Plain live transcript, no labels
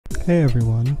Hey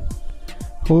everyone,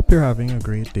 hope you're having a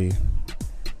great day.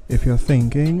 If you're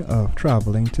thinking of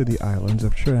traveling to the islands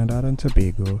of Trinidad and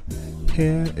Tobago,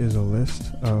 here is a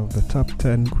list of the top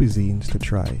 10 cuisines to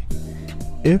try.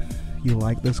 If you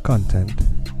like this content,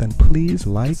 then please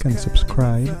like and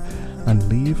subscribe and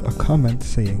leave a comment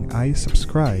saying I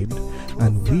subscribed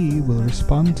and we will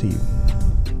respond to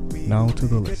you. Now to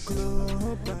the list.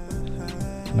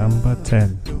 Number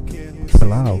 10.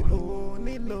 Pilau.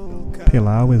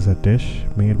 Pilau is a dish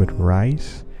made with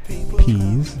rice,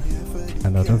 peas,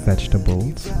 and other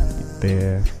vegetables.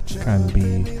 There can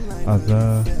be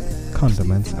other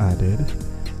condiments added,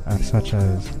 such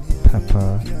as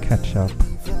pepper, ketchup,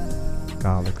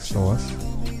 garlic sauce,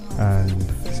 and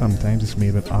sometimes it's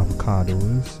made with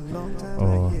avocados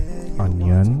or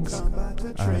onions,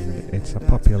 and it's a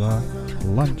popular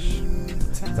lunch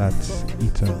that's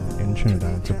eaten in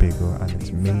Trinidad and Tobago, and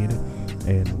it's made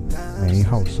in many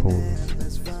households.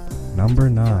 Number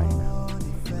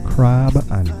 9. Crab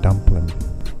and dumpling.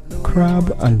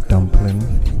 Crab and dumpling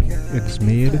is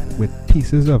made with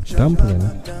pieces of dumpling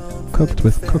cooked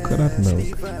with coconut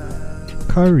milk,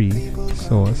 curry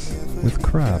sauce with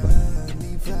crab.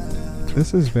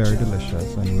 This is very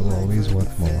delicious and you'll always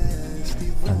want more.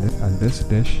 And this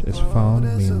dish is found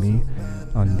mainly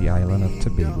on the island of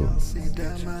Tobago.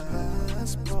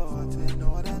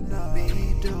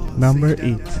 Number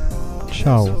 8.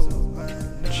 Chow.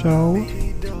 Chow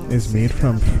is made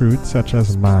from fruits such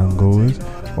as mangoes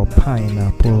or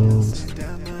pineapples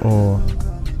or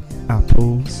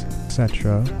apples,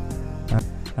 etc.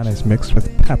 And it's mixed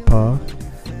with pepper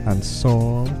and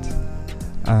salt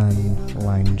and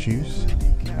lime juice,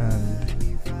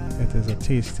 and it is a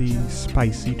tasty,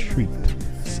 spicy treat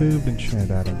served in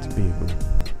Trinidad and Tobago.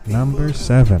 Number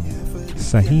 7.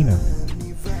 Sahina.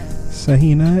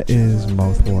 Sahina is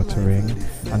mouth-watering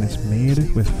and it's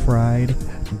made with fried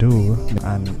dough,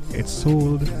 and it's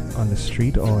sold on the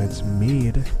street or it's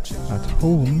made at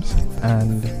homes,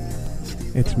 and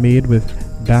it's made with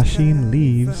dasheen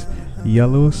leaves,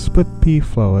 yellow split pea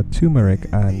flour, turmeric,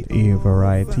 and a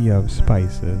variety of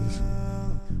spices.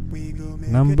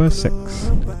 Number 6.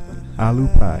 Aloo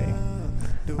pie.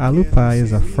 Aloo pie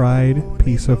is a fried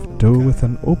piece of dough with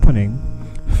an opening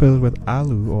filled with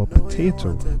aloo or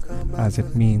potato, as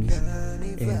it means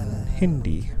in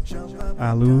Hindi.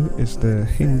 Aloo is the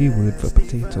Hindi word for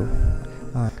potato,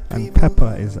 and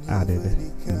pepper is added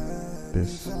in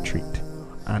this treat,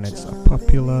 and it's a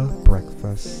popular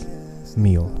breakfast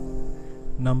meal.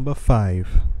 Number 5.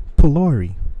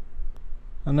 Pulori.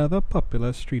 Another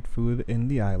popular street food in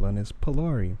the island is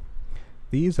pulori.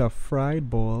 These are fried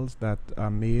balls that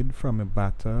are made from a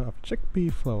batter of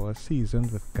chickpea flour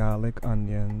seasoned with garlic,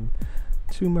 onion,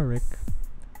 turmeric,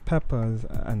 peppers,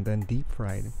 and then deep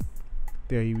fried.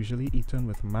 They are usually eaten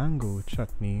with mango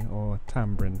chutney or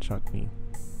tamarind chutney.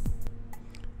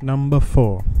 Number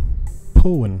 4.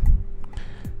 Pone.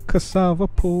 Cassava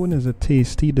pone is a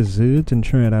tasty dessert in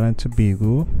Trinidad and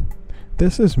Tobago.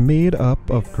 This is made up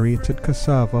of grated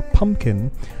cassava,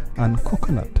 pumpkin, and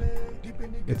coconut.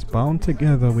 It's bound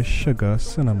together with sugar,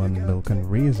 cinnamon, milk, and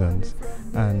raisins,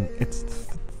 and it's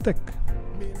thick,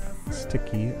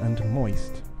 sticky, and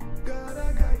moist.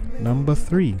 Number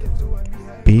 3.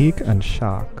 Bake and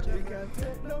shark.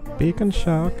 Bake and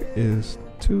shark is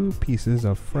 2 pieces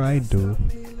of fried dough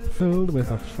filled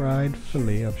with a fried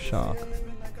fillet of shark.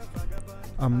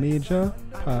 A major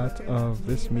part of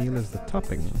this meal is the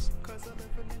toppings.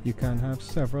 You can have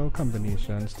several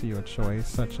combinations to your choice,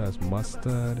 such as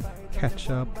mustard,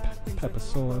 ketchup, pepper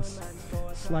sauce,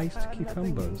 sliced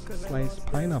cucumbers, sliced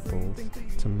pineapples,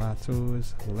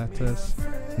 tomatoes, lettuce,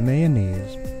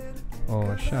 mayonnaise,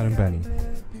 or shadabani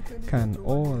can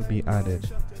all be added.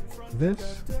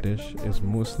 This dish is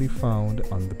mostly found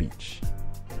on the beach.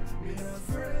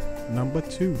 Number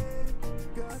 2.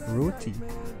 Roti.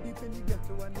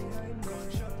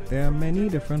 There are many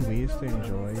different ways to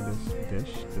enjoy this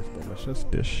delicious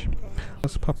dish.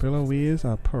 Most popular ways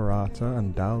are paratha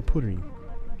and dal puri.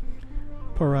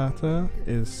 Paratha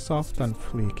is soft and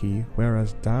flaky,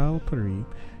 whereas dal puri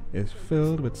is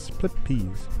filled with split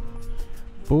peas.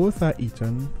 Both are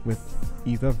eaten with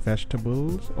either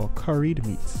vegetables or curried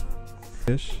meats.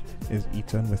 The dish is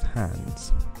eaten with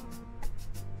hands.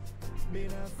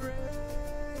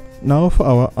 Now for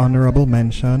our honorable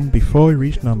mention before we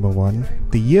reach number 1,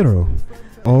 the gyro,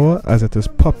 or as it is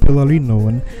popularly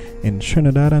known in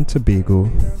Trinidad and Tobago,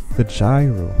 the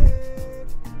gyro.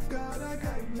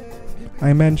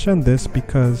 I mention this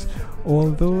because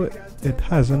although it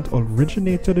hasn't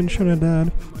originated in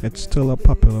Trinidad, it's still a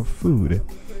popular food,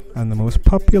 and the most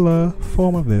popular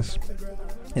form of this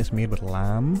is made with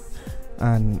lamb,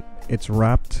 and it's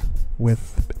wrapped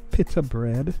with pita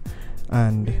bread,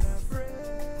 and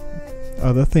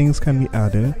other things can be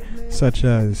added, such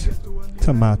as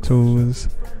tomatoes,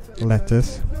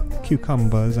 lettuce,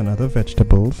 cucumbers, and other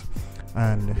vegetables.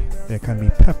 And there can be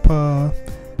pepper,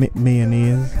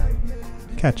 mayonnaise,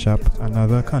 ketchup, and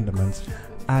other condiments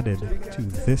added to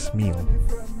this meal.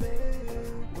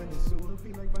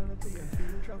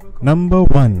 Number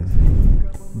 1,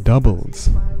 doubles.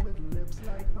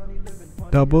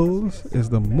 Doubles is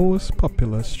the most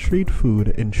popular street food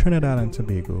in Trinidad and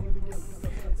Tobago.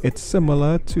 It's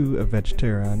similar to a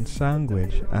vegetarian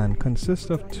sandwich and consists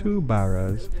of 2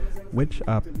 barras, which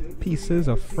are pieces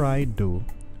of fried dough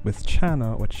with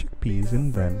chana or chickpeas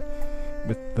in them,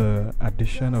 with the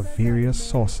addition of various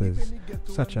sauces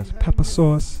such as pepper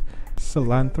sauce,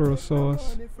 cilantro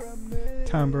sauce,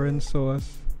 tamarind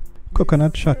sauce,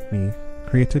 coconut chutney,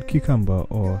 grated cucumber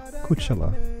or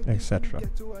kuchela, etc.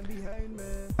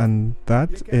 And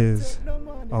that is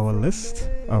our list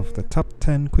of the top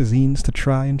 10 cuisines to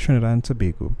try in Trinidad and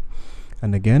Tobago.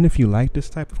 And again, if you like this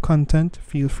type of content,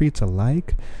 feel free to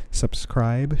like,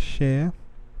 subscribe, share.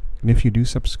 And if you do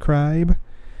subscribe,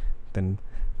 then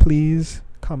please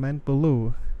comment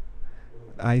below,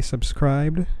 "I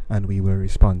subscribed," and we will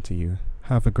respond to you.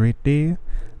 Have a great day,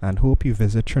 and hope you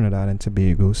visit Trinidad and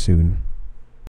Tobago soon.